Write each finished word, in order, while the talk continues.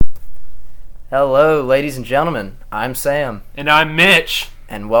Hello, ladies and gentlemen. I'm Sam. And I'm Mitch.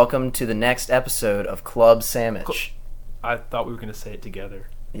 And welcome to the next episode of Club Sandwich. I thought we were going to say it together.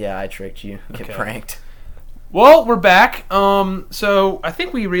 Yeah, I tricked you. Get pranked. Well, we're back. So I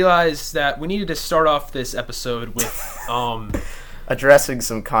think we realized that we needed to start off this episode with addressing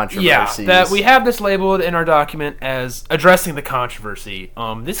some controversies. Yeah, that we have this labeled in our document as addressing the controversy.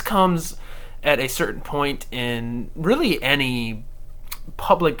 This comes at a certain point in really any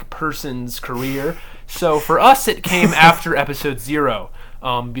public person's career. So for us, it came after episode 0,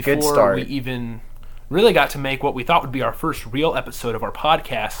 before we even really got to make what we thought would be our first real episode of our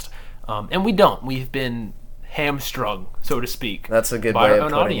podcast. And we don't. We've been hamstrung, so to speak. That's a good by way our of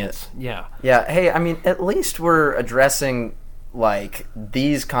own putting audience. it. Yeah. Yeah. Hey, I mean, at least we're addressing like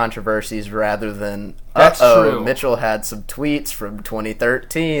these controversies rather than That's true. Mitchell had some tweets from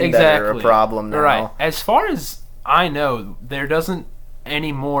 2013 Exactly. that are a problem now. Right. As far as I know, there doesn't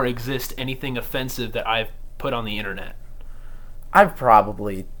anymore exist anything offensive that I've put on the internet. I've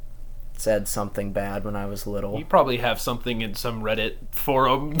probably said something bad when I was little. You probably have something in some Reddit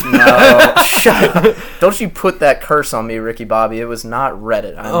forum. No, shut up. Don't you put that curse on me, Ricky Bobby. It was not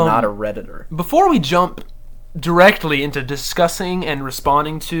Reddit. I'm not a Redditor. Before we jump directly into discussing and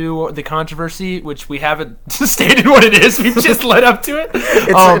responding to the controversy, which we haven't stated what it is, we've just led up to it.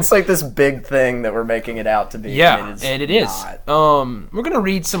 It's like this big thing that we're making it out to be. Yeah, and it is. We're going to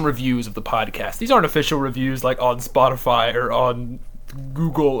read some reviews of the podcast. These aren't official reviews like on Spotify or on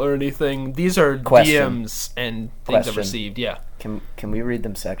Google or anything. These are DMs and things I've received. Yeah. Can we read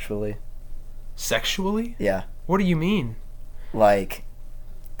them sexually? Sexually? Yeah. What do you mean? Like,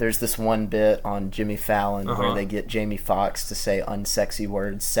 there's this one bit on Jimmy Fallon where they get Jamie Foxx to say unsexy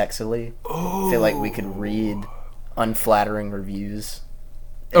words sexily. I feel like we could read unflattering reviews.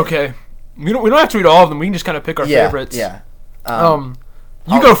 Okay. We don't have to read all of them. We can just kind of pick our favorites. Yeah.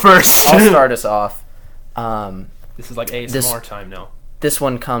 You go first. I'll start us off. This is like ASMR time now. This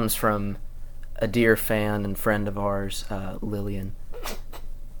one comes from a dear fan and friend of ours, Lillian.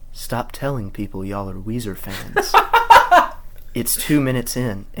 Stop telling people y'all are Weezer fans. It's 2 minutes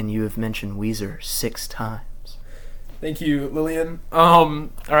in, and you have mentioned Weezer 6 times. Thank you, Lillian. All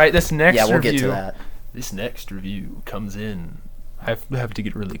right, this next review... Yeah, we'll get to that. This next review comes in... I have to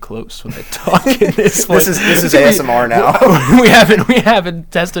get really close when I talk in this one. This is ASMR now. we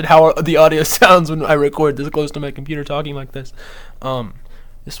haven't tested how the audio sounds when I record this close to my computer talking like this.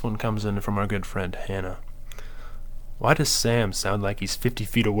 This one comes in from our good friend Hannah. Why does Sam sound like he's 50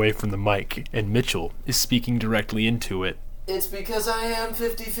 feet away from the mic, and Mitchell is speaking directly into it? It's because I am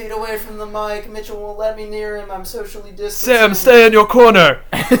 50 feet away from the mic. Mitchell won't let me near him. I'm socially distanced. Sam, stay in your corner!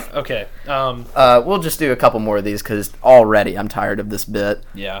 Okay. We'll just do a couple more of these because already I'm tired of this bit.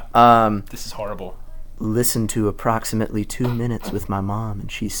 Yeah. This is horrible. Listened to approximately 2 minutes with my mom,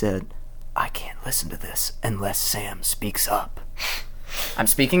 and she said, I can't listen to this unless Sam speaks up. I'm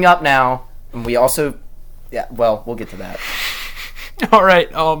speaking up now, and we also... Yeah, well, we'll get to that. All right.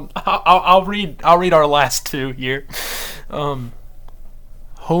 I'll read our last two here.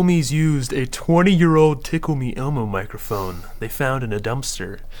 Homies used a 20-year-old Tickle Me Elmo microphone they found in a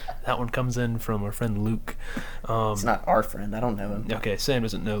dumpster. That one comes in from our friend Luke. It's not our friend. I don't know him. Okay, Sam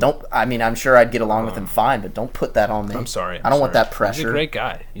doesn't know. I'm sure I'd get along with him fine, but don't put that on me. I'm sorry. I don't want that pressure. He's a great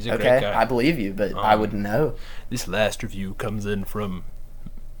guy. Okay, I believe you, but I wouldn't know. This last review comes in from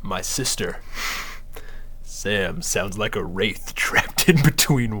my sister. Sam sounds like a wraith trapped in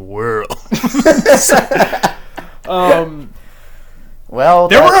between worlds. Well,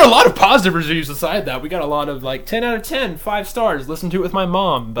 there were a lot of positive reviews aside that. We got a lot of 10 out of 10, 5 stars. Listened to it with my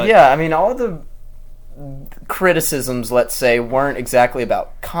mom. But yeah, I mean, all the criticisms, let's say, weren't exactly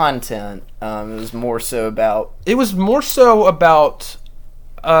about content. It was more so about...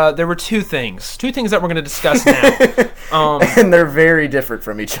 there were two things that we're going to discuss now. And they're very different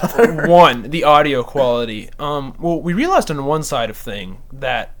from each other. One, the audio quality. Well, we realized on one side of things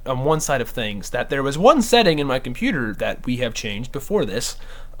that there was one setting in my computer that we have changed before this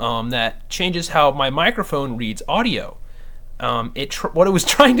that changes how my microphone reads audio. What it was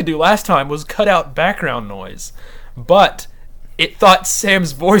trying to do last time was cut out background noise, but it thought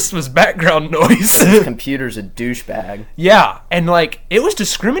Sam's voice was background noise. His computer's a douchebag. Yeah, and it was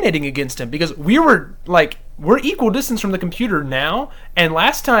discriminating against him because we're equal distance from the computer now, and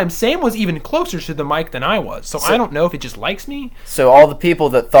last time Sam was even closer to the mic than I was. So I don't know if it just likes me. So all the people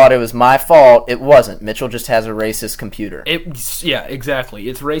that thought it was my fault, it wasn't. Mitchell just has a racist computer. Yeah, exactly.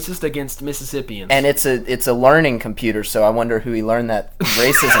 It's racist against Mississippians. And it's a learning computer, so I wonder who he learned that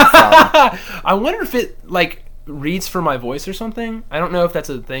racism from. I wonder if it reads for my voice or something. I don't know if that's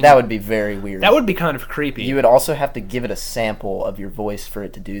a thing. That would be very weird. That would be kind of creepy. You would also have to give it a sample of your voice for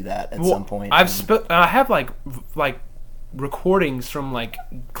it to do that at some point. I have like recordings from like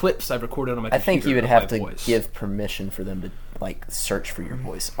clips I've recorded on my computer. I think you would have to give permission for them to like search for your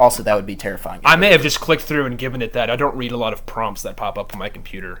voice. Also, that would be terrifying. I may have just clicked through and given it that. I don't read a lot of prompts that pop up on my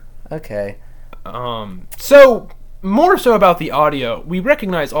computer. Okay. So more so about the audio, we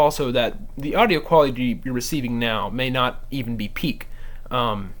recognize also that the audio quality you're receiving now may not even be peak.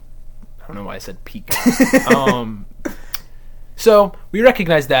 I don't know why I said peak. So we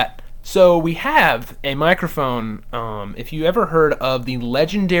recognize that. So we have a microphone. If you ever heard of the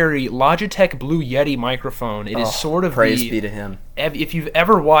legendary Logitech Blue Yeti microphone, it is sort of praise be to him. If you've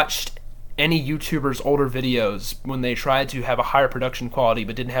ever watched any YouTuber's older videos when they tried to have a higher production quality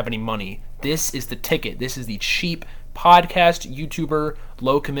but didn't have any money, this is the ticket. This is the cheap podcast YouTuber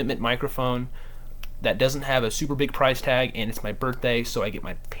low commitment microphone that doesn't have a super big price tag, and it's my birthday, so I get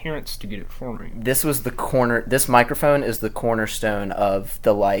my parents to get it for me. This microphone is the cornerstone of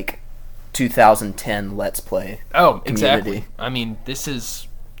the 2010 Let's Play community. Exactly. I mean, this is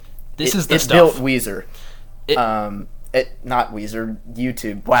the stuff. It built Weezer. Not Weezer,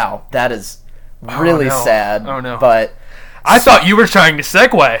 YouTube. Wow, that is really sad. Oh no. But I thought you were trying to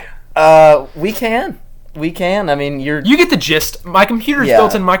segue. We can. I mean, you get the gist. My computer's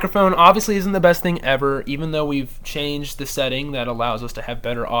built-in microphone obviously isn't the best thing ever, even though we've changed the setting that allows us to have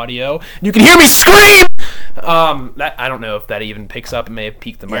better audio. You can hear me scream! I don't know if that even picks up. It may have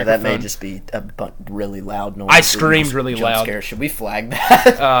peaked the microphone. That may just be a really loud noise. I screamed really loud. Scare. Should we flag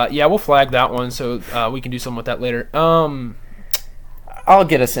that? Yeah, we'll flag that one, so we can do something with that later. I'll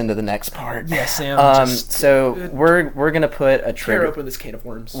get us into the next part. Yeah, Sam. So we're gonna put a trigger. Tear open this can of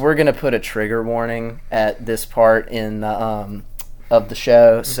worms. We're gonna put a trigger warning at this part in of the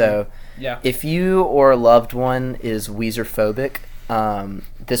show. Mm-hmm. So if you or a loved one is Weezer phobic,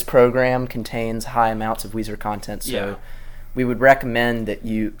 this program contains high amounts of Weezer content. So we would recommend that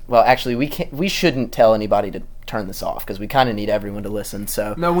you. Well, actually, we shouldn't tell anybody to turn this off because we kind of need everyone to listen.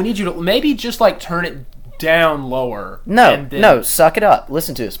 So no, we need you to maybe just turn it down lower. No, suck it up.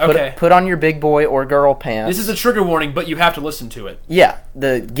 Listen to us. Put on your big boy or girl pants. This is a trigger warning, but you have to listen to it. Yeah,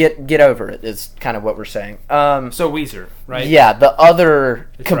 get over it is kind of what we're saying. So Weezer, right? Yeah, the other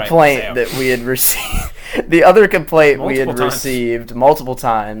complaint that we had received, received multiple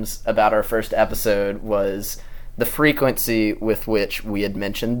times about our first episode was the frequency with which we had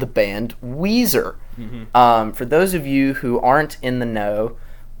mentioned the band Weezer. Mm-hmm. For those of you who aren't in the know,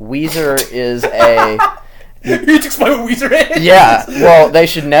 Weezer is a... You need to explain what Weezer is? Yeah, well, they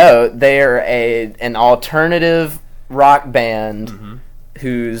should know. They're an alternative rock band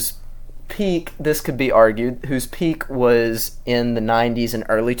whose peak, this could be argued, whose peak was in the 90s and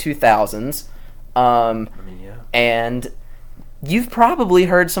early 2000s. And you've probably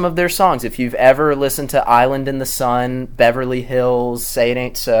heard some of their songs. If you've ever listened to Island in the Sun, Beverly Hills, Say It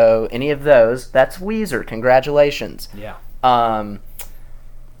Ain't So, any of those, that's Weezer. Congratulations. Yeah.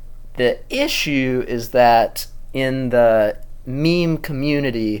 The issue is that in the meme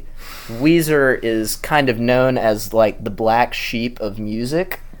community, Weezer is kind of known as the black sheep of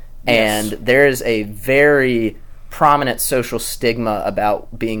music, and there is a very prominent social stigma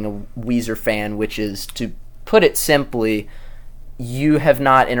about being a Weezer fan, which is, to put it simply, you have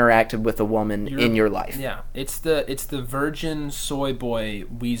not interacted with a woman in your life. Yeah, it's the virgin soy boy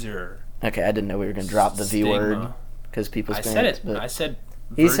Weezer. Okay, I didn't know we were going to drop the V word because people's I said it. I said.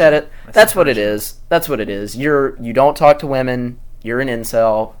 He said it. That's what it is. That's what it is. You don't talk to women. You're an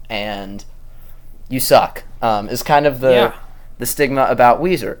incel, and you suck. Is kind of the stigma about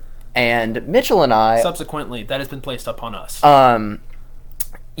Weezer. And Mitchell and I... Subsequently, that has been placed upon us.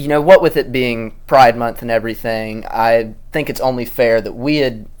 What with it being Pride Month and everything, I think it's only fair that we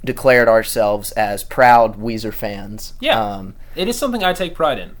had declared ourselves as proud Weezer fans. Yeah. It is something I take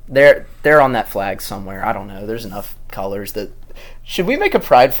pride in. They're on that flag somewhere. I don't know. There's enough colors that... Should we make a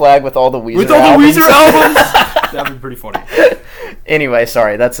pride flag with all the Weezer albums? With all the Weezer albums? That would be pretty funny. Anyway,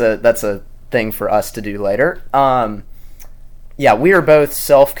 sorry. That's a thing for us to do later. Yeah, we are both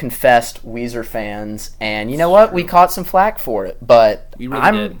self-confessed Weezer fans, and you know what? We caught some flack for it, but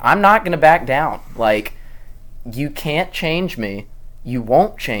I'm not going to back down. You can't change me. You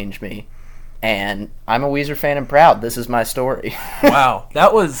won't change me. And I'm a Weezer fan and proud. This is my story. Wow.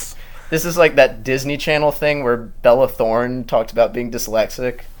 That was... This is like that Disney Channel thing where Bella Thorne talked about being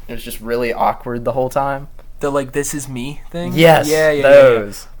dyslexic. It was just really awkward the whole time. The this is me thing? Yes,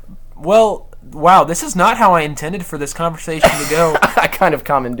 those. Yeah. Well, wow, this is not how I intended for this conversation to go. I kind of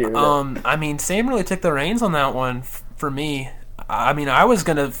commandeered it. Sam really took the reins on that one for me. I mean, I was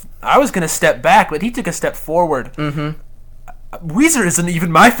gonna step back, but he took a step forward. Mm-hmm. Weezer isn't even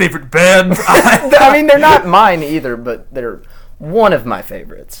my favorite band. I mean, they're not mine either, but they're one of my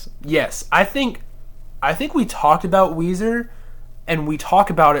favorites. Yes, I think we talked about Weezer, and we talk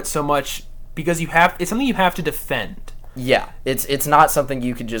about it so much because it's something you have to defend. Yeah, it's not something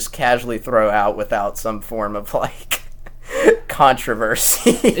you could just casually throw out without some form of like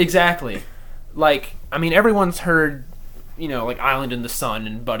controversy. Exactly. Like, I mean, everyone's heard, like Island in the Sun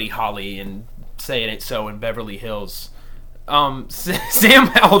and Buddy Holly and Say It Ain't So and Beverly Hills. Sam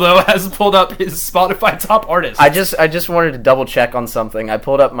Hell, though, has pulled up his Spotify top artists. I just wanted to double check on something. I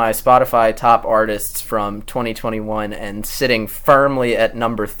pulled up my Spotify top artists from 2021, and sitting firmly at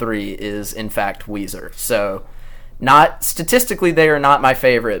number 3 is in fact Weezer. So, not statistically, they are not my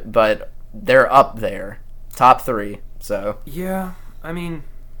favorite, but they're up there, top 3. So yeah, I mean,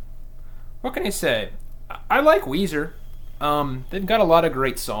 what can I say? I like Weezer. They've got a lot of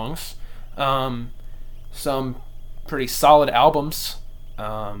great songs. Some pretty solid albums.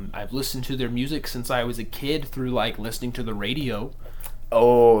 I've listened to their music since I was a kid through like listening to the radio.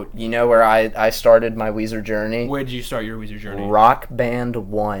 Oh, you know where I started my Weezer journey? Where did you start your Weezer journey? Rock Band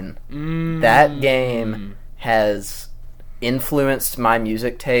 1. That game has influenced my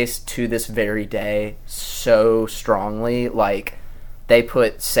music taste to this very day so strongly. Like, they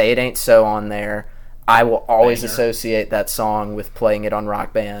put Say It Ain't So on there. I will always associate that song with playing it on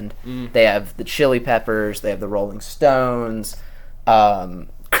Rock Band. They have the Chili Peppers, they have the Rolling Stones,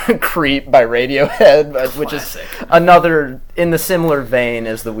 Creep by Radiohead, which is another in the similar vein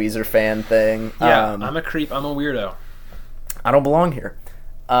as the Weezer fan thing. Yeah, I'm a creep, I'm a weirdo. I don't belong here.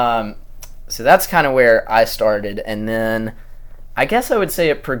 So that's kind of where I started, and then I guess I would say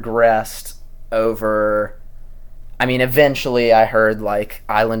it progressed over. I mean, eventually I heard like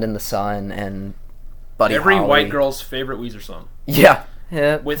Island in the Sun and Buddy Every Holly. white girl's favorite Weezer song. Yeah.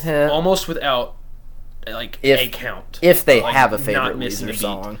 Almost without like a count. If they like, have a favorite Weezer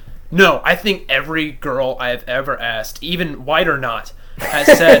song. No, I think every girl I have ever asked, even white or not, has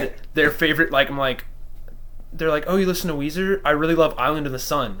said their favorite. Like, I'm like, they're like, oh, you listen to Weezer? I really love Island in the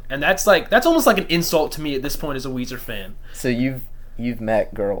Sun, and that's almost like an insult to me at this point as a Weezer fan. So you've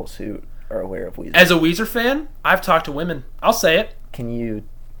met girls who are aware of Weezer. As a Weezer fan, I've talked to women. I'll say it. Can you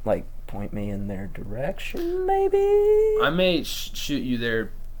like point me in their direction, maybe? I may shoot you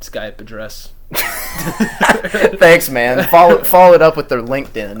their Skype address. Thanks, man. Follow it up with their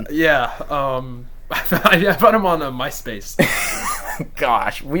LinkedIn. Yeah. I found them on MySpace.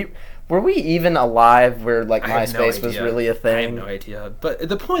 Gosh, were we even alive where like MySpace was really a thing? I have no idea. But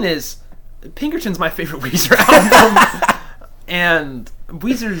the point is, Pinkerton's my favorite Weezer album. And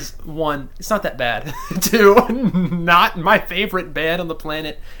Weezer's 1, it's not that bad. 2, not my favorite band on the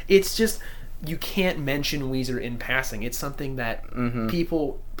planet. It's just, you can't mention Weezer in passing. It's something that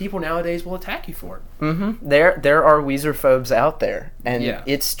people nowadays will attack you for. Mm-hmm. There are Weezer phobes out there. And yeah.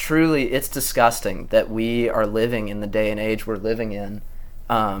 It's disgusting that we are living in the day and age we're living in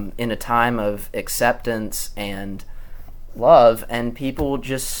a time of acceptance and love, and people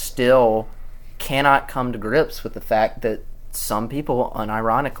just still cannot come to grips with the fact that some people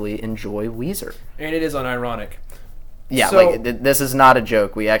unironically enjoy Weezer. And it is unironic. Yeah, so, like this is not a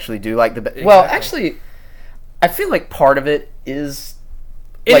joke. We actually do like the exactly. Well, actually, I feel like part of it is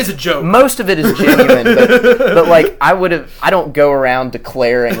it is a joke. Most of it is genuine, but like I don't go around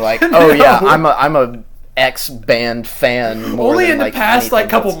declaring like, oh yeah, I'm a X band fan. Only in the past like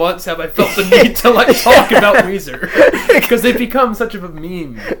couple months have I felt the need to like talk about Weezer because they've become such of a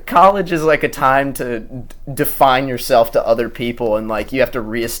meme. College is like a time to define yourself to other people, and like you have to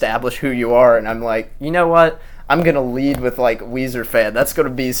reestablish who you are. And I'm like, you know what? I'm gonna lead with like Weezer fan. That's gonna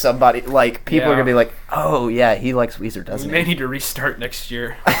be somebody like people are gonna be like, oh yeah, he likes Weezer, doesn't he? We may need to restart next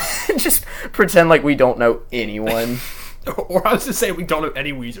year. Just pretend like we don't know anyone. Or I was to say we don't know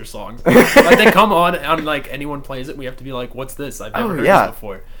any Weezer songs. Like they come on and like anyone plays it, we have to be like, "What's this? I've never heard this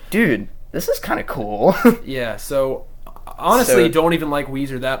before." Dude, this is kind of cool. Yeah. So honestly, don't even like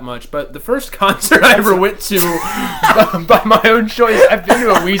Weezer that much. But the first concert I ever went to by my own choice, I've been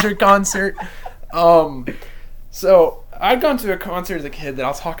to a Weezer concert. So I'd gone to a concert as a kid that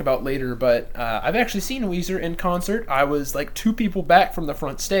I'll talk about later, but I've actually seen Weezer in concert. I was like 2 people back from the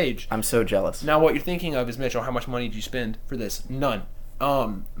front stage. I'm so jealous. Now what you're thinking of is, Mitchell, how much money did you spend for this? None.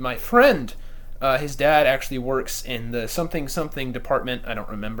 My friend, his dad actually works in the something department, I don't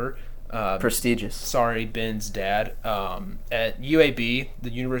remember. Prestigious. Sorry, Ben's dad. At UAB,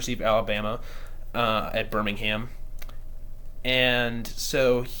 the University of Alabama, at Birmingham. And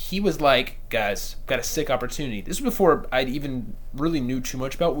so he was like, guys, got a sick opportunity. This was before I'd even really knew too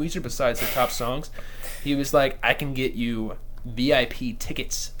much about Weezer besides their top songs. He was like, I can get you VIP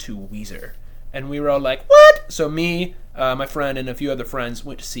tickets to Weezer. And we were all like, what? So me, my friend, and a few other friends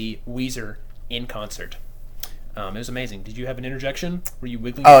went to see Weezer in concert. It was amazing. Did you have an interjection? Were you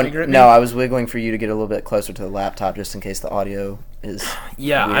wiggling your finger at me? No, I was wiggling for you to get a little bit closer to the laptop just in case the audio is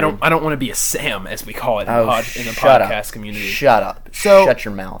Yeah, weird. I don't want to be a Sam, as we call it in the shut podcast up. community. Shut up. So shut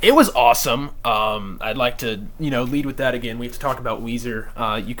your mouth. It was awesome. I'd like to, lead with that again. We have to talk about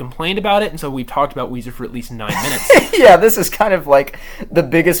Weezer. You complained about it, and so we've talked about Weezer for at least 9 minutes. Yeah, this is kind of like the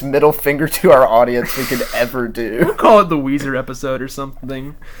biggest middle finger to our audience we could ever do. We'll call it the Weezer episode or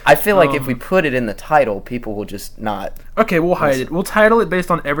something. I feel like if we put it in the title, people will just not. Okay, we'll hide it. We'll title it based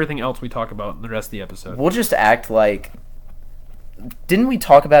on everything else we talk about in the rest of the episode. We'll just act like. Didn't we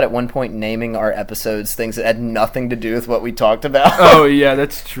talk about at one point naming our episodes things that had nothing to do with what we talked about? Oh yeah,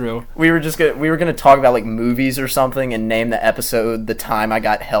 that's true. We were gonna talk about like movies or something and name the episode the time I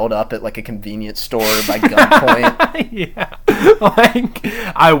got held up at like a convenience store by gunpoint. Yeah, like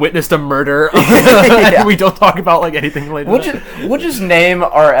I witnessed a murder. Yeah. And we don't talk about like anything later. We'll just name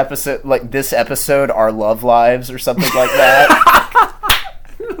our episode like this episode Our Love Lives or something like that.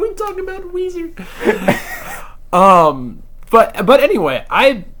 We talk about Weezer. But anyway,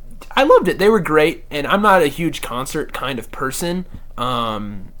 I loved it. They were great, and I'm not a huge concert kind of person. I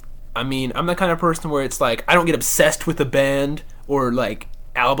mean, I'm the kind of person where it's like I don't get obsessed with a band or like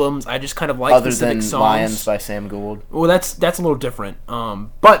albums. I just kind of like specific songs. Lions by Sam Gould. Well, that's a little different.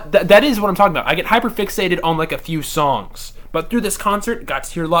 But that is what I'm talking about. I get hyper fixated on like a few songs. But through this concert, got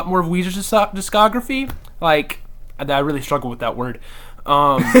to hear a lot more of Weezer's discography. Like, I really struggle with that word.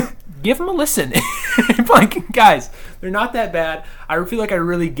 Give them a listen. Like, guys, they're not that bad. I feel like I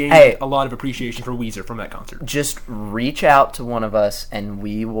really gained a lot of appreciation for Weezer from that concert. Just reach out to one of us and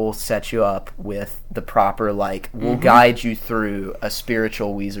we will set you up with the proper, we'll guide you through a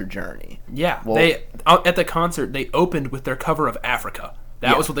spiritual Weezer journny. Yeah. They at the concert, they opened with their cover of Africa.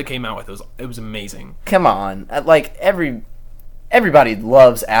 That was what they came out with. It was amazing. Come on. Everybody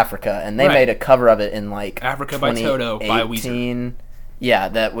loves Africa, and they made a cover of it in Africa by Toto by Weezer. Yeah,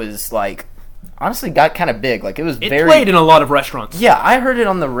 that was honestly got kind of big. It played in a lot of restaurants. Yeah, I heard it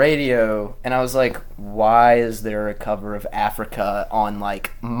on the radio, and I was like, "Why is there a cover of Africa on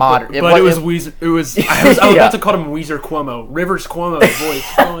modern?" But it was Weezer. It was. I was about to call him Weezer Cuomo, Rivers Cuomo's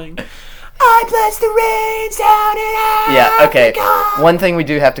voice going. I bless the rains down in Africa. Yeah, okay. One thing we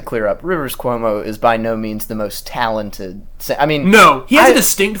do have to clear up: Rivers Cuomo is by no means the most talented. I mean, no, he has a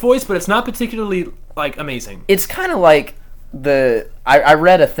distinct voice, but it's not particularly amazing. It's kind of like. I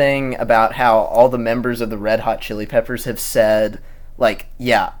read a thing about how all the members of the Red Hot Chili Peppers have said,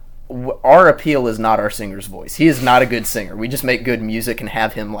 our appeal is not our singer's voice. He is not a good singer. We just make good music and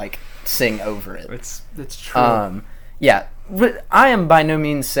have him sing over it. That's true. Yeah, I am by no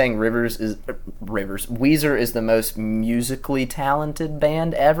means saying Weezer is the most musically talented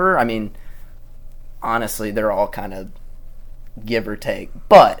band ever. I mean, honestly, they're all kind of give or take,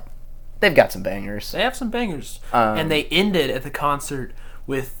 but. They've got some bangers. They have some bangers. And they ended at the concert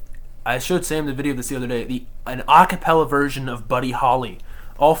with, I showed Sam the video of this the other day, an a cappella version of Buddy Holly.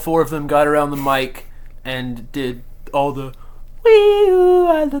 All four of them got around the mic and did all the, wee-oo,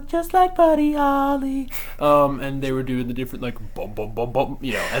 I look just like Buddy Holly. And they were doing the different, bum, bum, bum, bum,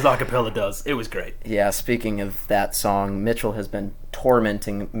 as a cappella does. It was great. Yeah, speaking of that song, Mitchell has been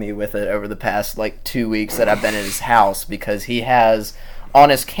tormenting me with it over the past, 2 weeks that I've been at his house because he has... on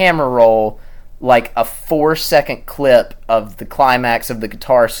his camera roll, a 4-second clip of the climax of the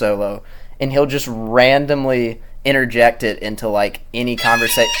guitar solo, and he'll just randomly interject it into, any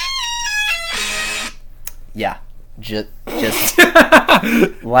conversation. Yeah, just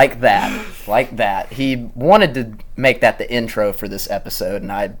like that. Like that. He wanted to make that the intro for this episode,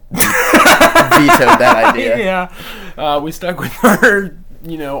 and I vetoed that idea. Yeah. We stuck with our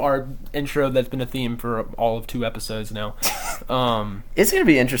intro that's been a theme for all of 2 episodes now. It's going to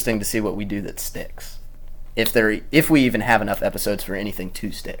be interesting to see what we do that sticks. If we even have enough episodes for anything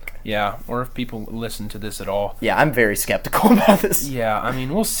to stick. Yeah, or if people listen to this at all. Yeah, I'm very skeptical about this. Yeah, I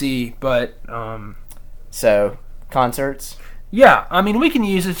mean, we'll see, but... So, concerts? Yeah, I mean, we can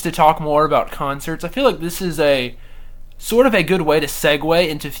use this to talk more about concerts. I feel like this is a sort of a good way to segue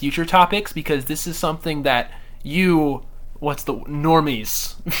into future topics, because this is something that what's the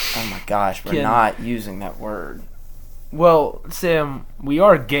normies? Oh my gosh, we're not using that word. Well, Sam, we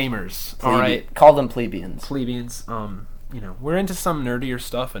are gamers, all right? Call them plebeians. Plebeians. We're into some nerdier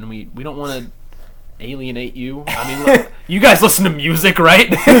stuff, and we don't want to alienate you. I mean, look, you guys listen to music,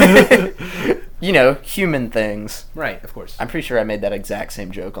 right? Human things. Right, of course. I'm pretty sure I made that exact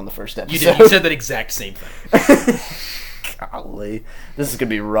same joke on the first episode. You did. You said that exact same thing. Golly. This is going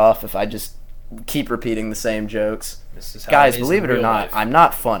to be rough if I just keep repeating the same jokes. This is how Guys, it is believe in it or real not, life. I'm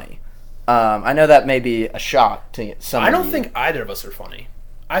not funny. I know that may be a shock to some I of don't you. think either of us are funny.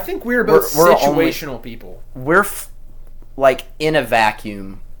 I think we're both We're situational people. We're, like, in a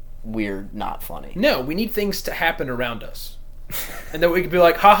vacuum, we're not funny. No, we need things to happen around us. And then we could be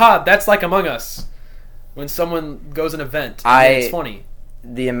like, haha, that's like Among Us. When someone goes an event, and it's funny.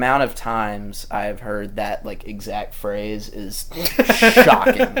 The amount of times I've heard that, like, exact phrase is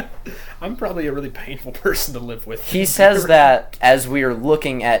shocking. I'm probably a really painful person to live with. He says that as we are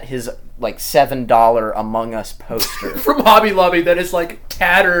looking at his, like, $7 Among Us poster. From Hobby Lobby that is, like,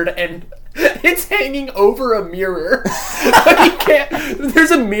 tattered and it's hanging over a mirror.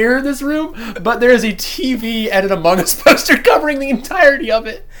 There's a mirror in this room, but there is a TV and an Among Us poster covering the entirety of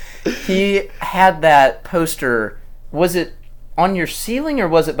it. He had that poster, was it on your ceiling or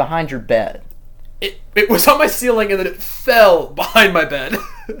was it behind your bed? It was on my ceiling and then it fell behind my bed.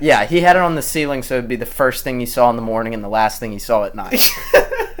 Yeah, he had it on the ceiling, so it'd be the first thing you saw in the morning and the last thing you saw at night.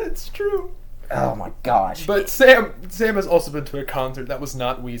 It's true. Oh my gosh. But Sam has also been to a concert that was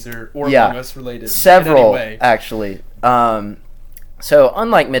not Weezer or Among Us related. Several, in any way. actually. So,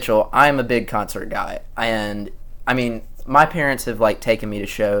 unlike Mitchell, I'm a big concert guy. And, I mean, my parents have, like, taken me to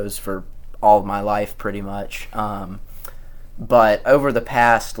shows for all of my life, pretty much. But over the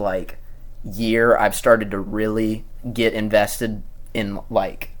past, like, year, I've started to really get invested in,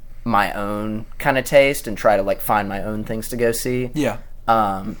 like, my own kind of taste and try to, like, find my own things to go see. Yeah.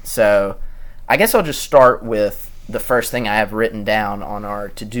 So I guess I'll just start with the first thing I have written down on our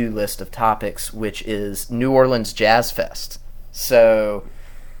to-do list of topics, which is New Orleans Jazz Fest. So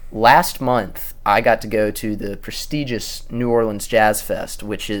last month, I got to go to the prestigious New Orleans Jazz Fest,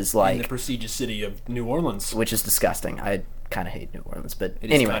 which is like... in the prestigious city of New Orleans. Which is disgusting. I kind of hate New Orleans, but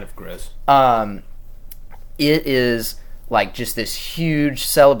It anyway. is kind of gross. It is like just this huge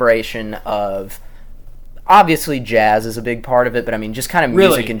celebration of... Obviously, jazz is a big part of it, but I mean, just kind of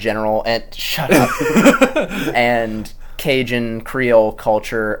music in general. And shut up. And Cajun Creole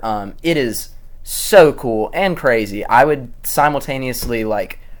culture. It is so cool and crazy. I would simultaneously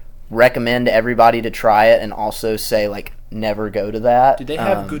like recommend everybody to try it, and also say like never go to that. Did they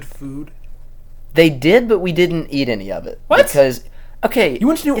have good food? They did, but we didn't eat any of it. What? Because You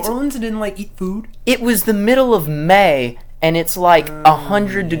went to New Orleans and didn't like eat food? it was the middle of May. And it's like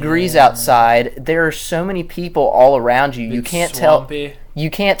 100 degrees outside. There are so many people all around you. You can't swampy.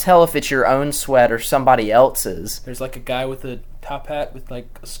 You can't tell if it's your own sweat or somebody else's. There's like a guy with a top hat with like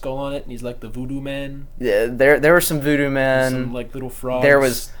a skull on it, and he's like the voodoo man. Yeah, there were some voodoo men. Some like little frogs. There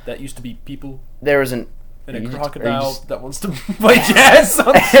was that used to be people. there was an And a are you crocodile just- that wants to play jazz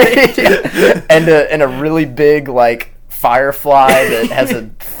on stage. and a really big like firefly that has a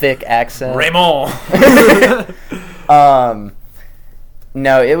thick accent. Raymond.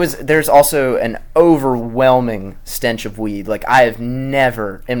 No, there's also an overwhelming stench of weed. Like, I have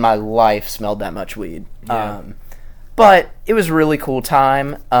never in my life smelled that much weed. Yeah. But it was a really cool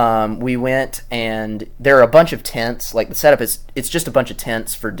time. We went, and there are a bunch of tents. Like, the setup is, it's just a bunch of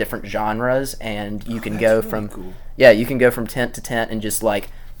tents for different genres, and you can go really from, cool. Yeah, you can go from tent to tent and just, like,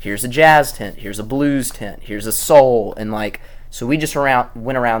 here's a jazz tent, here's a blues tent, here's a soul, and, like, so we just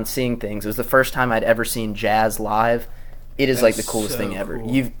went around seeing things. It was the first time I'd ever seen jazz live. It is like the That's coolest so thing ever.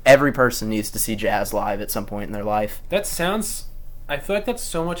 cool. Every person needs to see jazz live at some point in their life. That sounds... I feel like that's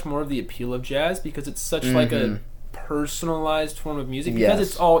so much more of the appeal of jazz because it's such like a personalized form of music. Because Yes.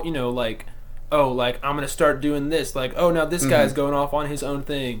 it's all, like, oh, like, I'm going to start doing this. Like, oh, now this guy's going off on his own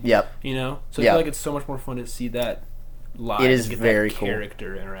thing. Yep. So I Yep. feel like it's so much more fun to see that live. It is and get very that cool.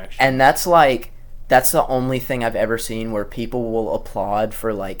 character interaction. And that's the only thing I've ever seen where people will applaud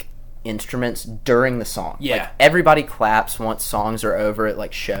for like instruments during the song. Yeah. Like, everybody claps once songs are over at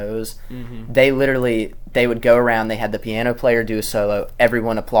like shows. Mm-hmm. They would go around, they had the piano player do a solo,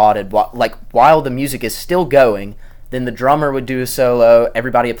 everyone applauded while the music is still going. Then the drummer would do a solo,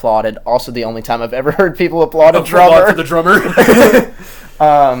 everybody applauded. Also the only time I've ever heard people applaud a drummer. For the drummer.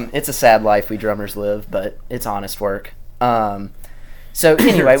 It's a sad life we drummers live, but it's honest work. So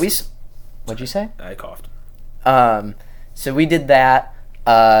anyway, what'd you say? I coughed. So we did that.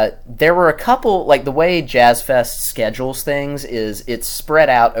 There were a couple, like, the way Jazz Fest schedules things is it's spread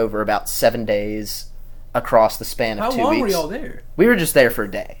out over about 7 days across the span of 2 weeks. How long were y'all there? We were just there for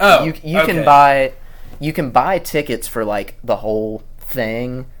a day. Oh, you okay. can buy tickets for like the whole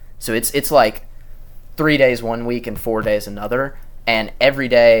thing. So it's like 3 days one week and 4 days another. And every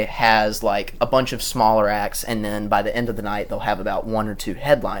day has like a bunch of smaller acts, and then by the end of the night they'll have about 1 or 2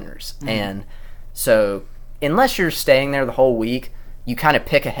 headliners. And so unless you're staying there the whole week, you kind of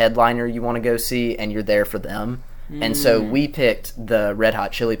pick a headliner you want to go see and you're there for them. And so we picked the Red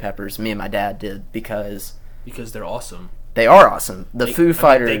Hot Chili Peppers, me and my dad did, because they're awesome. They are awesome. Foo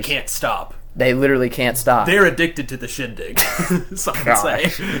Fighters... they can't stop. They literally can't stop. They're addicted to the shindig, some would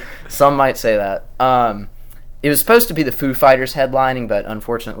say. Some might say that. It was supposed to be the Foo Fighters headlining, but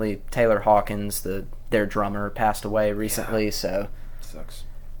unfortunately Taylor Hawkins, their drummer, passed away recently, so... Sucks.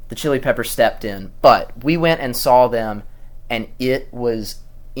 The Chili Peppers stepped in. But we went and saw them, and it was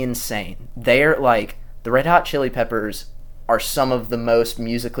insane. They're like... The Red Hot Chili Peppers are some of the most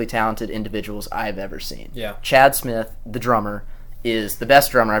musically talented individuals I've ever seen. Yeah. Chad Smith, the drummer, is the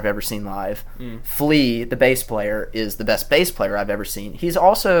best drummer I've ever seen live. Flea, the bass player, is the best bass player I've ever seen. He's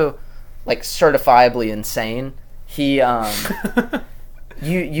also, like, certifiably insane. He, you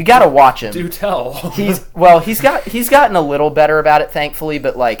gotta watch him. Do tell. He's gotten a little better about it, thankfully,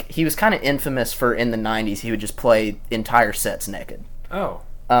 but, like, he was kind of infamous for, in the 90s, he would just play entire sets naked. Oh.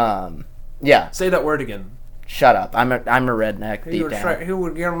 Yeah. Say that word again. Shut up. I'm a redneck deep down. He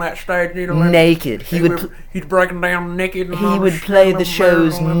would get on that stage naked. He'd break them down naked. He would play the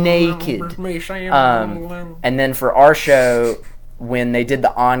shows naked. And then for our show, when they did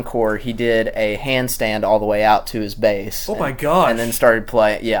the encore, he did a handstand all the way out to his bass. Oh my gosh. And then started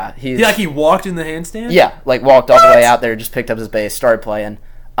playing. Yeah. He walked in the handstand? Yeah, like walked all the way out there, just picked up his bass, started playing.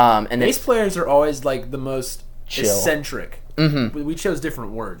 And bass players are always like the most chill. Eccentric. Mm-hmm. We chose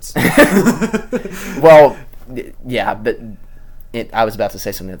different words. Well, yeah, but I was about to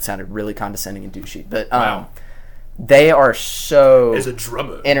say something that sounded really condescending and douchey, but wow. They are so... As a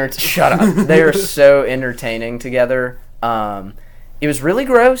drummer. Shut up. They are so entertaining together. It was really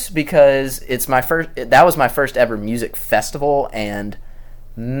gross because that was my first ever music festival, and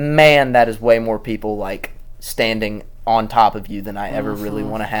man, that is way more people like standing on top of you than I ever really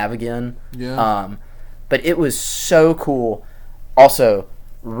want to have again. Yeah. But it was so cool. Also,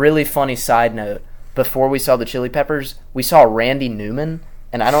 really funny side note, before we saw the Chili Peppers, we saw Randy Newman,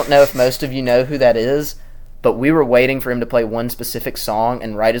 and I don't know if most of you know who that is, but we were waiting for him to play one specific song,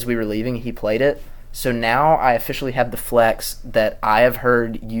 and right as we were leaving, he played it. So now I officially have the flex that I have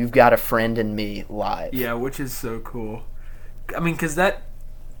heard You've Got a Friend in Me live. Yeah, which is so cool. I mean, because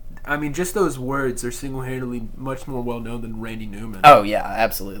just those words are single-handedly much more well-known than Randy Newman. Oh, yeah,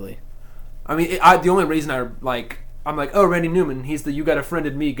 absolutely. I mean, the only reason I'm like, oh, Randy Newman, he's the You Got a Friend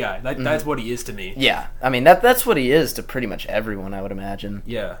in Me guy. That's what he is to me. Yeah, I mean, that's what he is to pretty much everyone, I would imagine.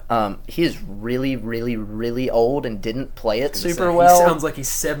 Yeah. He is really, really, really old and didn't play it super well. He sounds like he's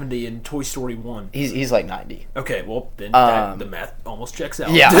 70 in Toy Story 1. He's like 90. Okay, well, then the math almost checks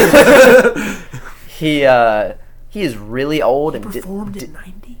out. Yeah. He is really old and performed at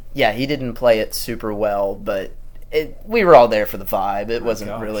 90? Yeah, he didn't play it super well, but we were all there for the vibe. It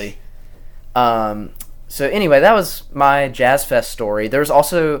wasn't really... So anyway, that was my Jazz Fest story. There's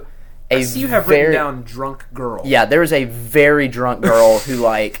also I see you have written down drunk girl. Yeah, there was a very drunk girl who,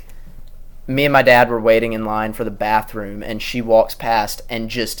 like, me and my dad were waiting in line for the bathroom, and she walks past and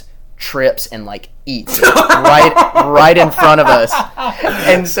just trips and, like, eats it right in front of us.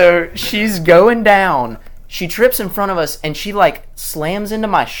 And so she's going down. She trips in front of us, and she, like, slams into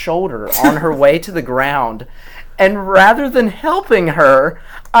my shoulder on her way to the ground. And rather than helping her,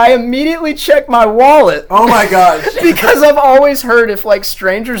 I immediately check my wallet. Oh my gosh. Because I've always heard if, like,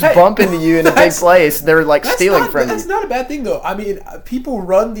 strangers bump into you in a big place, they're, like, stealing from you. That's not a bad thing, though. I mean, people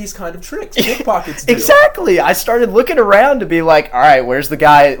run these kind of tricks. Pickpockets do. Exactly. I started looking around to be like, all right, where's the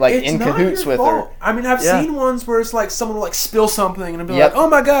guy, like, in cahoots with her? I mean, I've seen ones where it's like someone will, like, spill something and be like, oh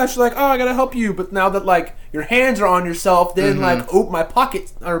my gosh, like, oh, I gotta help you. But now that, like, your hands are on yourself, then, like, oh, my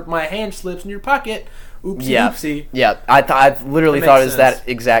pocket, or my hand slips in your pocket. Oopsie. Yeah, I literally thought it was that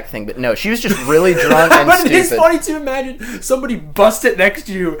exact thing, but no, she was just really drunk and but stupid. It's funny to imagine somebody bust it next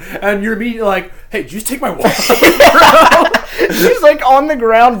to you, and you're immediately like, hey, did you just take my wallet? She's like on the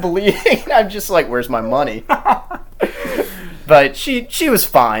ground bleeding. I'm just like, where's my money? But she was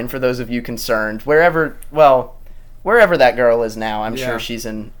fine, for those of you concerned. Wherever that girl is now, I'm sure she's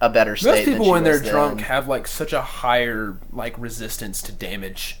in a better state. Most people, when they're then. drunk, have like such a higher like resistance to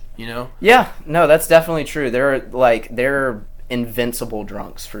damage. You know? Yeah, no, that's definitely true. They're invincible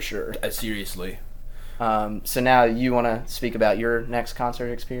drunks for sure. Seriously. So now you want to speak about your next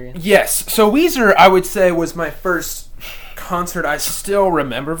concert experience? Yes. So Weezer, I would say, was my first concert I still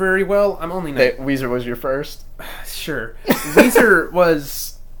remember very well. I'm only... Weezer was your first? Sure. Weezer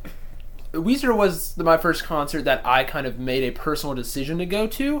was my first concert that I kind of made a personal decision to go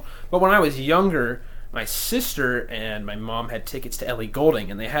to. But when I was younger... my sister and my mom had tickets to Ellie Goulding,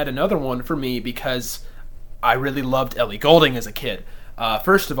 and they had another one for me because I really loved Ellie Goulding as a kid.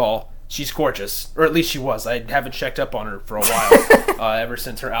 First of all, she's gorgeous, or at least she was. I haven't checked up on her for a while, ever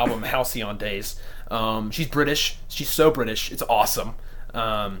since her album Halcyon Days. She's British. She's so British. It's awesome.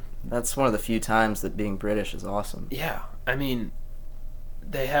 That's one of the few times that being British is awesome. Yeah, I mean,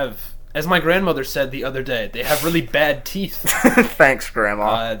 they have, as my grandmother said the other day, they have really bad teeth. Thanks,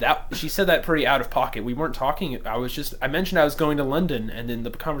 Grandma. She said that pretty out of pocket. We weren't talking. I mentioned I was going to London, and then the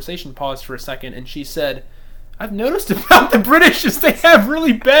conversation paused for a second, and she said, I've noticed about the British is they have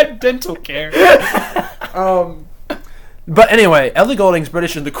really bad dental care. But anyway, Ellie Goulding's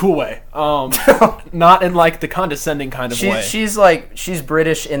British in the cool way. Not in like the condescending kind of way. She's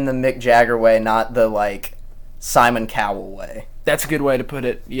British in the Mick Jagger way, not the like Simon Cowell way. That's a good way to put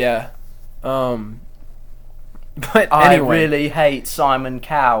it. Yeah. But I anyway, really hate Simon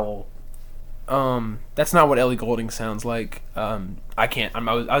Cowell. that's not what Ellie Goulding sounds like. I can't.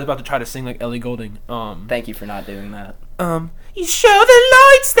 I was about to try to sing like Ellie Goulding. Thank you for not doing that. You show the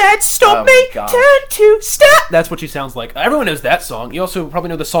lights that stop me, gosh. turn to stop. That's what she sounds like. Everyone knows that song. You also probably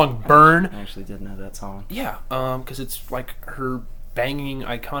know the song "Burn." I actually did know that song. Yeah, because it's like her banging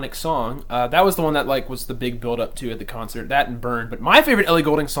iconic song. That was the one that like was the big build up to at the concert. That and "Burn." But my favorite Ellie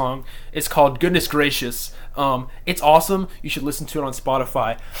Goulding song is called "Goodness Gracious." It's awesome. You should listen to it on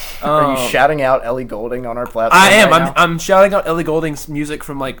Spotify. Are you shouting out Ellie Goulding on our platform? I am. Right now? I'm shouting out Ellie Goulding's music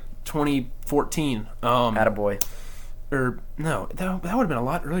from like 2014. Attaboy. Or no, that would have been a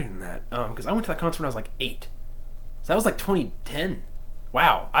lot earlier than that. Because I went to that concert when I was like 8. So that was like 2010.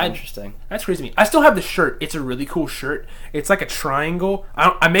 Wow, Interesting. That's crazy to me. I still have the shirt. It's a really cool shirt. It's like a triangle.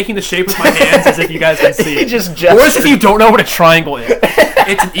 I'm making the shape with my hands as if you guys can see it. Just or as if you don't know what a triangle is.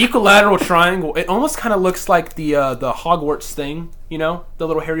 It's an equilateral triangle. It almost kind of looks like the Hogwarts thing. You know, the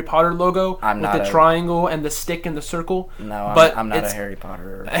little Harry Potter logo with the triangle and the stick and the circle. No, but I'm not a Harry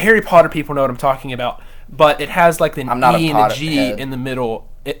Potter. Harry Potter people know what I'm talking about. But it has like the E and the G head. in the middle.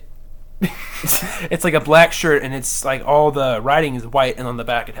 It's like a black shirt, and it's like all the writing is white, and on the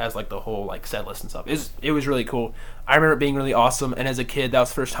back it has like the whole like set list and stuff. It was really cool. I remember it being really awesome, and as a kid, that was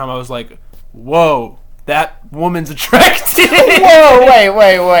the first time I was like, "Whoa, that woman's attractive." Whoa,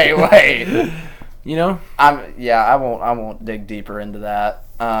 wait. You know? I won't dig deeper into that.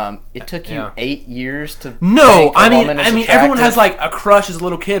 It took you 8 years to. No, I mean, attractive. everyone has like a crush as a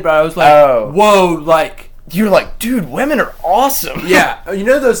little kid, but I was like, whoa, like. You're like, dude, women are awesome. Yeah, you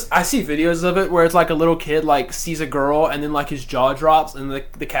know those. I see videos of it where it's like a little kid like sees a girl and then like his jaw drops and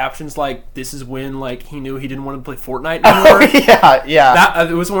the caption's like, "This is when like he knew he didn't want to play Fortnite anymore." Yeah. That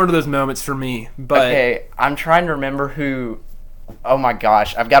it was one of those moments for me. But okay, I'm trying to remember who. Oh my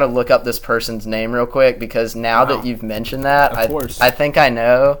gosh, I've got to look up this person's name real quick because now that you've mentioned that, I think I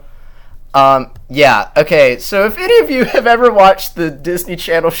know. Yeah. Okay. So if any of you have ever watched the Disney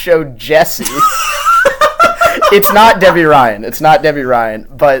Channel show Jessie. It's not Debbie Ryan,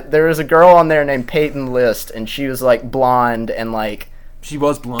 but there was a girl on there named Peyton List, and she was like blonde and like she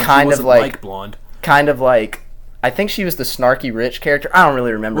was blonde, kind of like blonde, kind of like I think she was the snarky rich character. I don't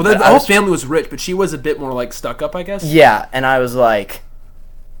really remember. Well, the whole family was rich, but she was a bit more like stuck up, I guess. Yeah, and I was like,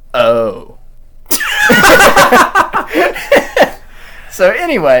 oh. So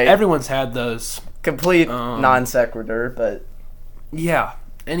anyway, everyone's had those complete non sequitur, but yeah.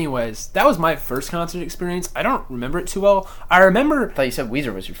 Anyways, that was my first concert experience. I don't remember it too well. I remember. I thought you said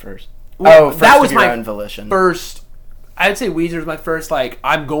Weezer was your first. Well, first that was my own volition. First. I'd say Weezer was my first. Like,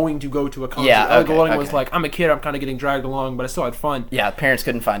 I'm going to go to a concert. Yeah, Ellie Goulding was like, I'm a kid. I'm kind of getting dragged along, but I still had fun. Yeah, parents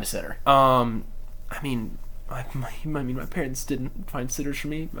couldn't find a sitter. I mean, my parents didn't find sitters for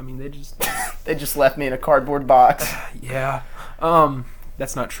me. I mean, they just they just left me in a cardboard box. Yeah.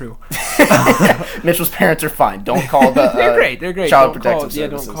 That's not true. Mitchell's parents are fine. Don't call the they're great. Child Protective Services. Yeah,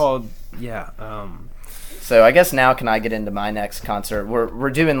 don't call. Yeah. So I guess now can I get into my next concert? We're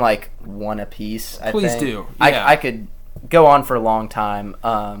doing like one apiece. Please do. Yeah. I could go on for a long time.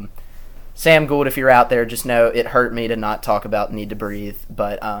 Sam Gould, if you're out there, just know it hurt me to not talk about Need to Breathe.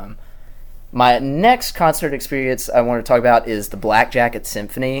 But my next concert experience I want to talk about is the Black Jacket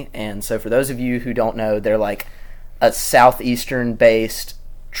Symphony. And so for those of you who don't know, they're like a southeastern-based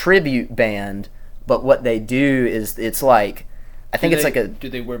tribute band, but what they do is it's like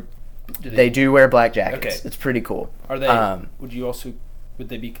they do wear black jackets. Okay. It's pretty cool. Are they? Would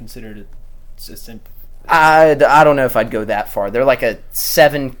they be considered a simp? I don't know if I'd go that far. They're like a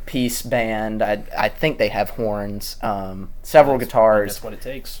 7-piece band. I think they have horns, several guitars. That's what it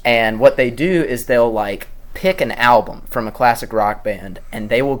takes. And what they do is they'll like pick an album from a classic rock band, and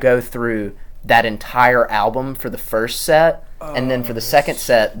they will go through that entire album for the first set, and then for the second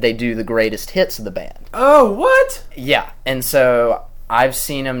set, they do the greatest hits of the band. Oh, what? Yeah, and so I've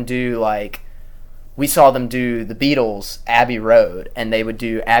seen them do we saw them do the Beatles' Abbey Road, and they would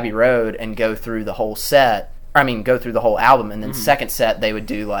do Abbey Road and go through the whole set. Go through the whole album, and then second set they would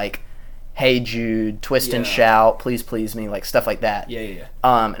do like Hey Jude, Twist and Yeah. Shout, Please Please Me, like stuff like that. Yeah.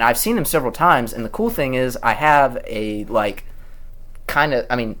 And I've seen them several times, and the cool thing is I have a like kind of,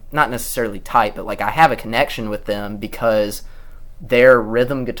 I mean, not necessarily tight, but like I have a connection with them because their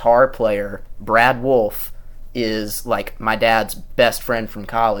rhythm guitar player, Brad Wolf, is like my dad's best friend from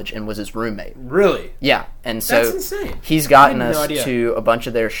college and was his roommate. Really? Yeah, and so That's insane. he's gotten I had no us idea. to a bunch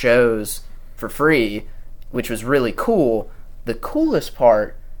of their shows for free, which was really cool. The coolest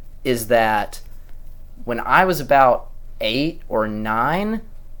part is that when I was about 8 or 9,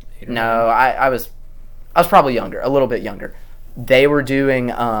 I was probably younger, a little bit younger. They were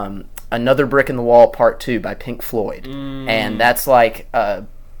doing Another Brick in the Wall Part 2 by Pink Floyd, and that's like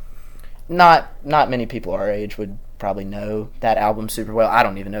not many people our age would probably know that album super well. I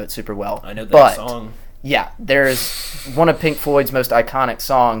don't even know it super well. I know that but, song. Yeah, there's one of Pink Floyd's most iconic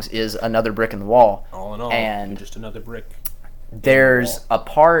songs is Another Brick in the Wall. All in all, and just another brick. There's a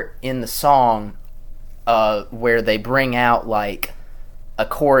part in the song where they bring out like a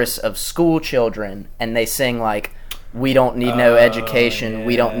chorus of school children and they sing like, "We don't need no education,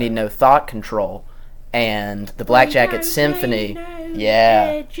 we don't need no thought control." And the Black Jacket Symphony,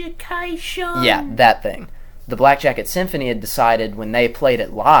 Education. yeah, that thing. The Black Jacket Symphony had decided when they played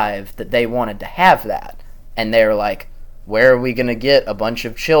it live that they wanted to have that. And they were like, where are we going to get a bunch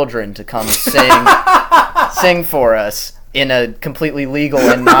of children to come sing for us in a completely legal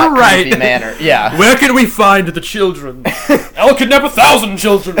and not Right. creepy manner? Yeah. Where can we find the children? I'll kidnap 1,000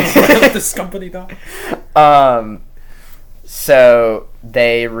 children. This company dog. So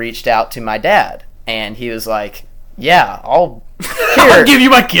they reached out to my dad, and he was like, yeah, I'll give you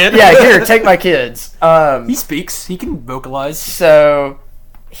my kid. Yeah, here, take my kids. He speaks. He can vocalize. So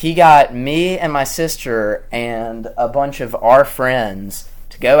he got me and my sister and a bunch of our friends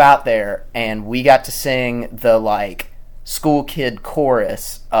to go out there, and we got to sing the like school kid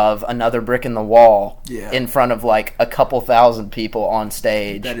chorus of Another Brick in the Wall in front of like a couple thousand people on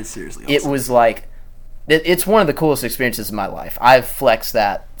stage. That is seriously awesome. It was like it's one of the coolest experiences of my life. I've flexed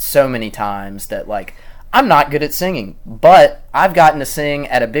that so many times that like I'm not good at singing, but I've gotten to sing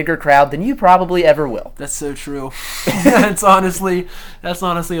at a bigger crowd than you probably ever will. That's so true. That's honestly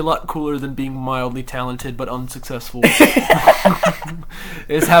a lot cooler than being mildly talented but unsuccessful.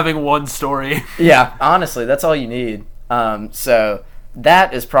 Is having one story. Yeah, honestly, that's all you need. So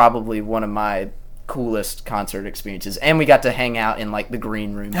that is probably one of my coolest concert experiences, and we got to hang out in like the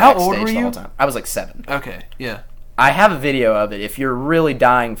green room. How backstage old were the you? whole time. I was like 7. Okay, yeah. I have a video of it. If you're really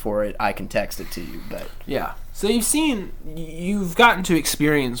dying for it, I can text it to you. But Yeah. So you've gotten to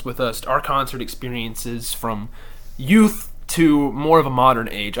experience with us our concert experiences from youth to more of a modern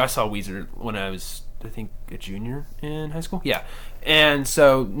age. I saw Weezer when I was, I think, a junior in high school. Yeah. And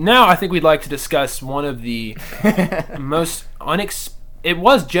so now I think we'd like to discuss one of the most it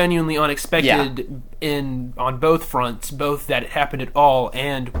was genuinely unexpected on both fronts, both that it happened at all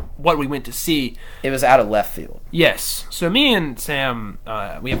and what we went to see. it was out of left field. Yes. So me and Sam,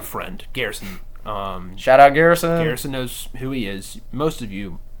 we have a friend, Garrison. Shout out Garrison. Garrison knows who he is. Most of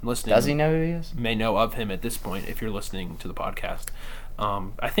you listening Does he know who he is? may know of him at this point if you're listening to the podcast.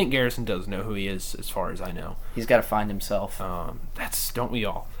 I think Garrison does know who he is, as far as I know. He's got to find himself. Don't we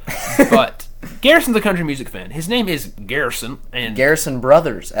all? But Garrison's a country music fan. His name is Garrison, and Garrison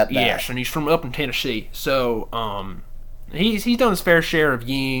Brothers at that. yes, and he's from up in Tennessee. So he's done his fair share of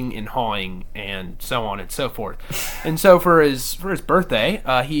yeeing and hawing and so on and so forth. And so for his birthday,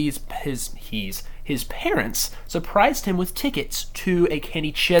 his parents surprised him with tickets to a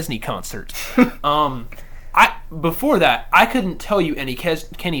Kenny Chesney concert. Before that, I couldn't tell you any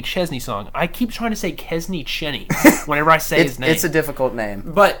Kenny Chesney song. I keep trying to say Kesney Cheney whenever I say his name. It's a difficult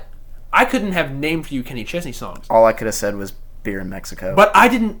name. But I couldn't have named for you Kenny Chesney songs. All I could have said was Beer in Mexico. But I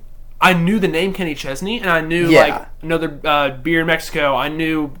didn't. I knew the name Kenny Chesney, and I knew like another Beer in Mexico. I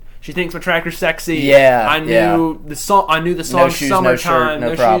knew She Thinks My Tractor's Sexy. Yeah, I knew the song. I knew the song Shoes, Summertime. No Shirt, No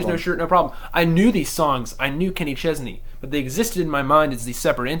Shoes, Problem. No Shirt, No Problem. I knew these songs. I knew Kenny Chesney, but they existed in my mind as these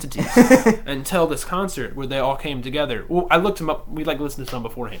separate entities until this concert where they all came together. Well, I looked them up. We listened to some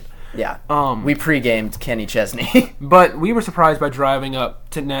beforehand. Yeah. We pre-gamed Kenny Chesney. But we were surprised by driving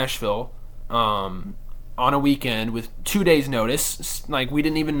up to Nashville on a weekend with 2 days' notice. Like, we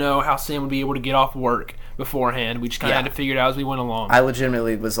didn't even know how Sam would be able to get off work beforehand. We just kind of had to figure it out as we went along. I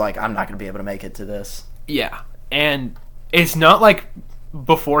legitimately was like, I'm not going to be able to make it to this. Yeah. And it's not like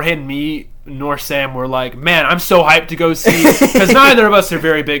beforehand me nor Sam were like, man, I'm so hyped to go see, because neither of us are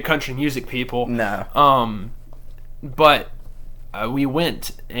very big country music people. No. But we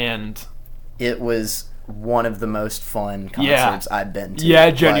went, and it was one of the most fun concerts I've been to. Yeah,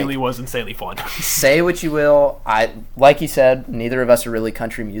 it genuinely was insanely fun. Say what you will, like you said, neither of us are really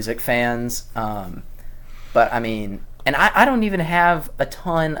country music fans. But I mean, and I don't even have a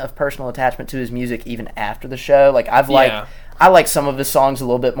ton of personal attachment to his music even after the show. Like I like some of his songs a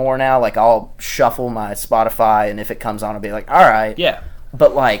little bit more now. Like I'll shuffle my Spotify, and if it comes on, I'll be like, all right. Yeah.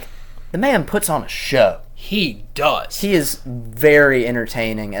 But like, the man puts on a show. He does. He is very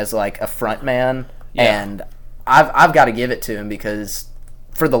entertaining as like a front man. Yeah. And I've got to give it to him, because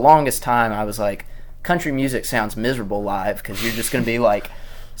for the longest time I was like, country music sounds miserable live, because you're just going to be like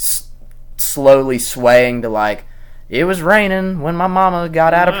slowly swaying to like, it was raining when my mama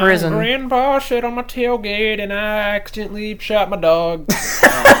got out of prison. Grandpa sat on my tailgate and I accidentally shot my dog.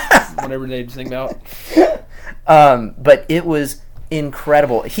 Whatever they sing about. But it was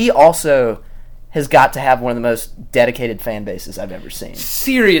incredible. He also has got to have one of the most dedicated fan bases I've ever seen.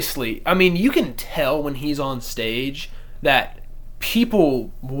 Seriously. I mean, you can tell when he's on stage that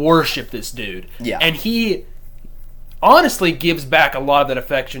people worship this dude. Yeah. And he honestly gives back a lot of that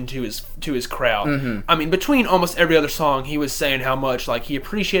affection to his crowd. Mm-hmm. I mean, between almost every other song, he was saying how much like he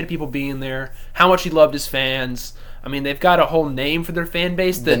appreciated people being there, how much he loved his fans. I mean, they've got a whole name for their fan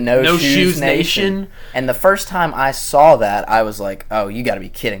base, the No Shoes Nation. And the first time I saw that, I was like, oh, you got to be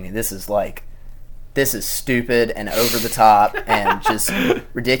kidding me. This is stupid and over the top and just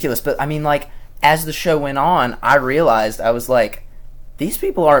ridiculous. But, I mean, like, as the show went on, I realized, I was like, these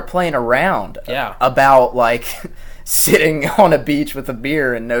people aren't playing around about, like, sitting on a beach with a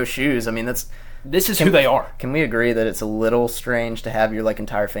beer and no shoes. I mean, this is who they are. Can we agree that it's a little strange to have your, like,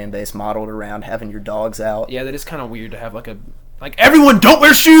 entire fan base modeled around having your dogs out? Yeah, that is kind of weird to have, like, everyone don't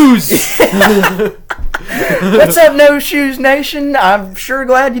wear shoes! What's up, No Shoes Nation? I'm sure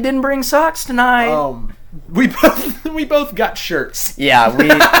glad you didn't bring socks tonight. We both got shirts. Yeah,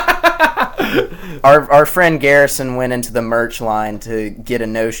 our friend Garrison went into the merch line to get a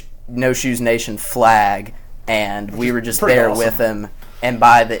No Shoes Nation flag, and we were just there with him. And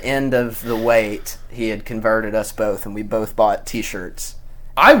by the end of the wait, he had converted us both, and we both bought T-shirts.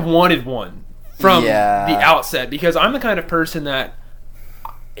 I wanted one from the outset, because I'm the kind of person that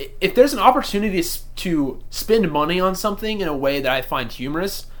if there's an opportunity to spend money on something in a way that I find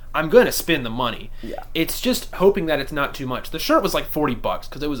humorous, I'm going to spend the money. Yeah. It's just hoping that it's not too much. The shirt was like $40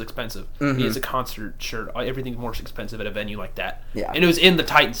 because it was expensive. Mm-hmm. It's a concert shirt. Everything's more expensive at a venue like that. Yeah. And it was in the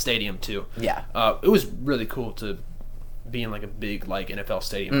Titan Stadium too. Yeah. It was really cool to be in like a big like NFL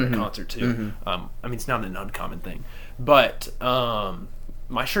stadium for a concert too. Mm-hmm. I mean, it's not an uncommon thing, but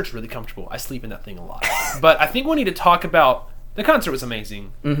my shirt's really comfortable. I sleep in that thing a lot. But I think we need to talk about the concert was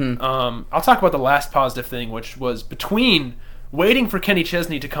amazing. Mm-hmm. I'll talk about the last positive thing, which was between waiting for Kenny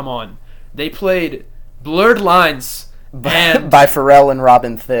Chesney to come on. They played Blurred Lines by Pharrell and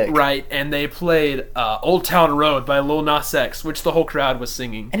Robin Thicke. Right, and they played Old Town Road by Lil Nas X, which the whole crowd was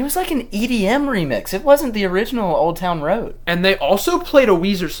singing. And it was like an EDM remix. It wasn't the original Old Town Road. And they also played a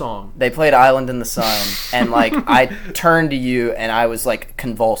Weezer song. They played Island in the Sun, and like I turned to you and I was like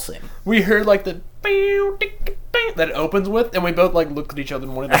convulsing. We heard like the that it opens with, and we both like looked at each other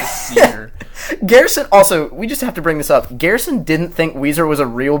and wanted to see her. Garrison, also, we just have to bring this up. Garrison didn't think Weezer was a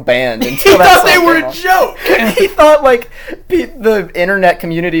real band until he that thought they song were came a on. joke. He thought like the internet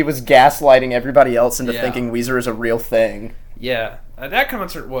community was gaslighting everybody else into thinking Weezer is a real thing. Yeah, that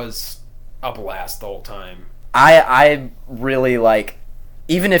concert was a blast the whole time. I really like,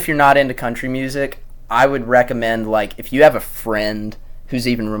 even if you're not into country music, I would recommend, like, if you have a friend who's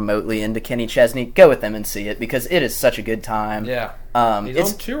even remotely into Kenny Chesney, go with them and see it, because it is such a good time. Yeah.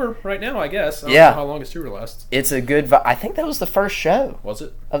 He's on tour right now, I guess. I don't know how long his tour lasts. It's a good I think that was the first show. Was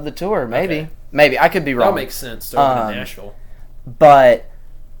it? Of the tour, maybe. Okay. Maybe. I could be wrong. That makes sense. To open in Nashville. But,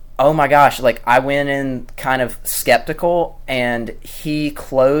 oh my gosh, like, I went in kind of skeptical, and he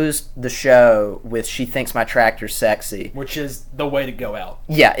closed the show with She Thinks My Tractor's Sexy. Which is the way to go out.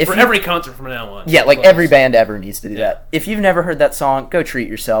 Yeah. For every concert from now on. Yeah, like, every band ever needs to do that. If you've never heard that song, go treat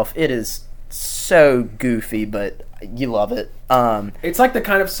yourself. It is so goofy, but you love it. It's like the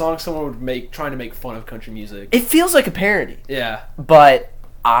kind of song someone would make trying to make fun of country music. It feels like a parody. Yeah. But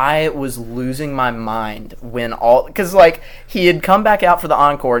I was losing my mind when because like he had come back out for the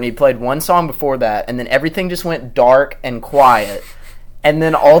encore and he played one song before that, and then everything just went dark and quiet, and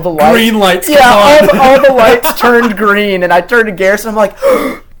then all the lights, green lights, all the lights turned green, and I turned to Garrison, I'm like,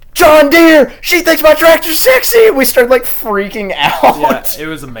 John Deere, She Thinks My Tractor's Sexy. We started like freaking out. Yeah, it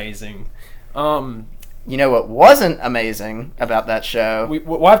was amazing. You know what wasn't amazing about that show?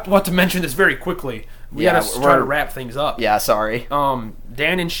 We'll have to mention this very quickly. We gotta try to wrap things up. Yeah, sorry.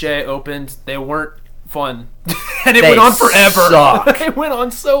 Dan and Shay opened. They weren't fun. And it They went on forever. suck. It went on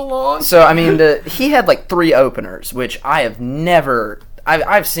so long. So, I mean, he had like 3 openers, which I have never...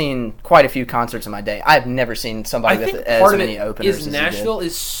 I've seen quite a few concerts in my day. I've never seen somebody with as many openers is as Nashville he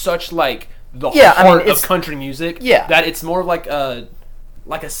did. is such like the Yeah, I mean, heart it's- of country music. Yeah. That it's more like a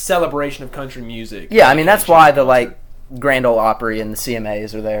celebration of country music. Yeah, I mean, that's why the like Grand Ole Opry and the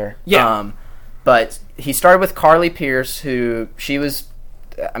CMAs are there. Yeah. But he started with Carly Pearce, who she was,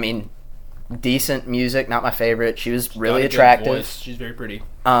 I mean, decent music, not my favorite. She was really Got a good attractive. voice. She's very pretty.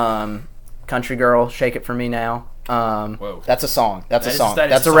 Country Girl, Shake It For Me Now. Whoa. That's a song. That's a song. That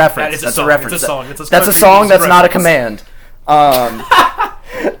is That's a a song. reference. That is a That's song. a reference. It's a song. It's a That's a country song. music That's not a reference.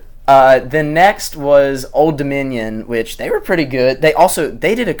 command. Then next was Old Dominion, which they were pretty good. They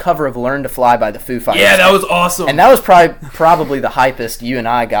did a cover of Learn to Fly by the Foo Fighters. Yeah, that was awesome. And that was probably the hypest you and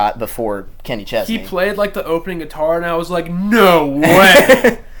I got before Kenny Chesney. He played like the opening guitar, and I was like, no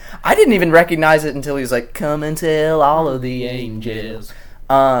way. I didn't even recognize it until he was like, "Come and tell all of the angels."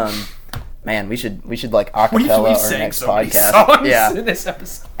 Man, we should like acapella We've our sang next so many podcast. songs Yeah. in this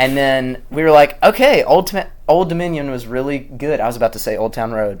episode. And then we were like, okay, Old Dominion was really good. I was about to say Old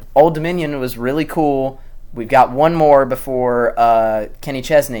Town Road. Old Dominion was really cool. We've got one more before Kenny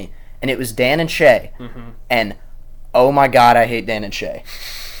Chesney, and it was Dan and Shay. Mm-hmm. And oh my God, I hate Dan and Shay.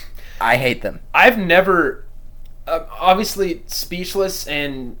 I hate them. I've never, obviously, Speechless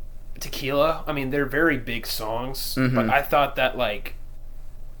and Tequila. I mean, they're very big songs, but I thought that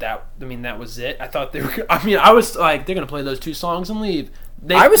that was it. I thought they were. I mean, I was like, they're gonna play those 2 songs and leave.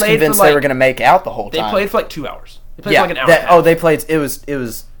 I was convinced they were gonna make out the whole time. They played for like 2 hours. They played for like an hour. And a half. Oh, they played. It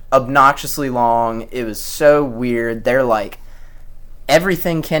was obnoxiously long. It was so weird. They're like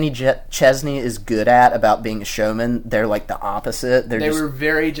everything Kenny Chesney is good at about being a showman. They're like the opposite. They were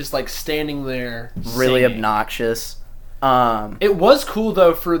very just like standing there, really singing. obnoxious. It was cool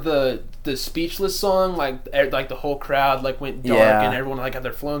though for the Speechless song, like the whole crowd like went dark and everyone like had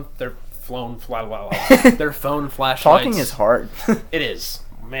their phone flashlights. Talking is hard. It is.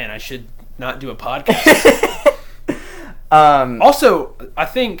 Man, I should not do a podcast. Also, I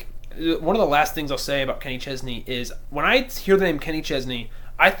think one of the last things I'll say about Kenny Chesney is when I hear the name Kenny Chesney,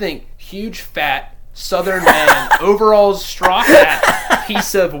 I think huge fat Southern man, overalls, straw hat,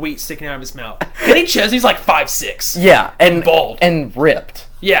 piece of wheat sticking out of his mouth. Kenny Chesney's like 5'6". Yeah, and bald and ripped.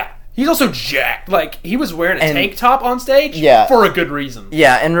 Yeah, he's also jacked. Like he was wearing a tank top on stage. Yeah. For a good reason.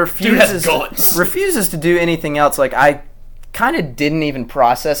 Yeah, and refuses to do anything else. Like I kind of didn't even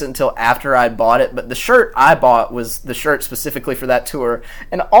process it until after I bought it. But the shirt I bought was the shirt specifically for that tour,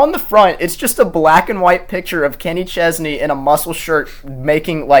 and on the front it's just a black and white picture of Kenny Chesney in a muscle shirt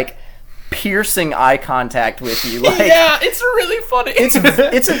making like piercing eye contact with you. Like, yeah, it's really funny.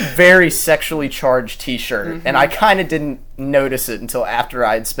 It's a very sexually charged T-shirt, and I kind of didn't notice it until after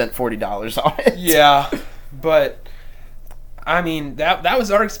I had spent $40 on it. Yeah, but I mean that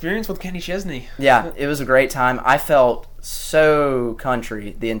was our experience with Kenny Chesney. Yeah, it was a great time. I felt so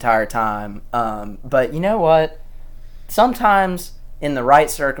country the entire time, but you know what? Sometimes in the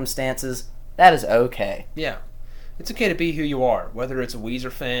right circumstances, that is okay. Yeah. It's okay to be who you are, whether it's a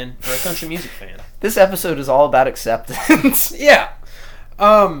Weezer fan or a country music fan. This episode is all about acceptance. Yeah.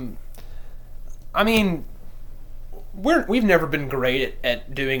 I mean, we've never been great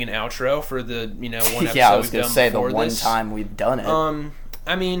at doing an outro for the, one episode yeah, I was we've going done to say the before one this. time we've done it.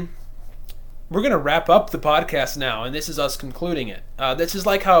 I mean, we're going to wrap up the podcast now, and this is us concluding it. This is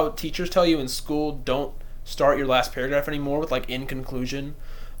like how teachers tell you in school, don't start your last paragraph anymore with, like, in conclusion.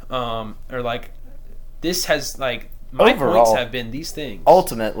 Or, like, this has, like, my Overall, points have been these things.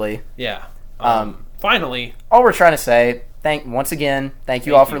 Ultimately. Yeah. Finally. All we're trying to say, thank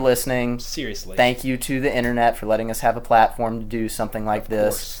you all for listening. Seriously. Thank you to the internet for letting us have a platform to do something like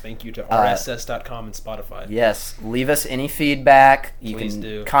this. Of course. Thank you to RSS.com and Spotify. Yes. Leave us any feedback. You Please can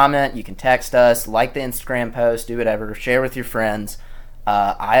do. comment. You can text us. Like the Instagram post. Do whatever. Share with your friends.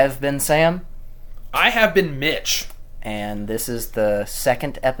 I have been Sam. I have been Mitch. And this is the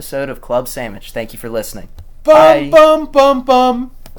second episode of Club Sandwich. Thank you for listening. Bum, bum, bum, bum.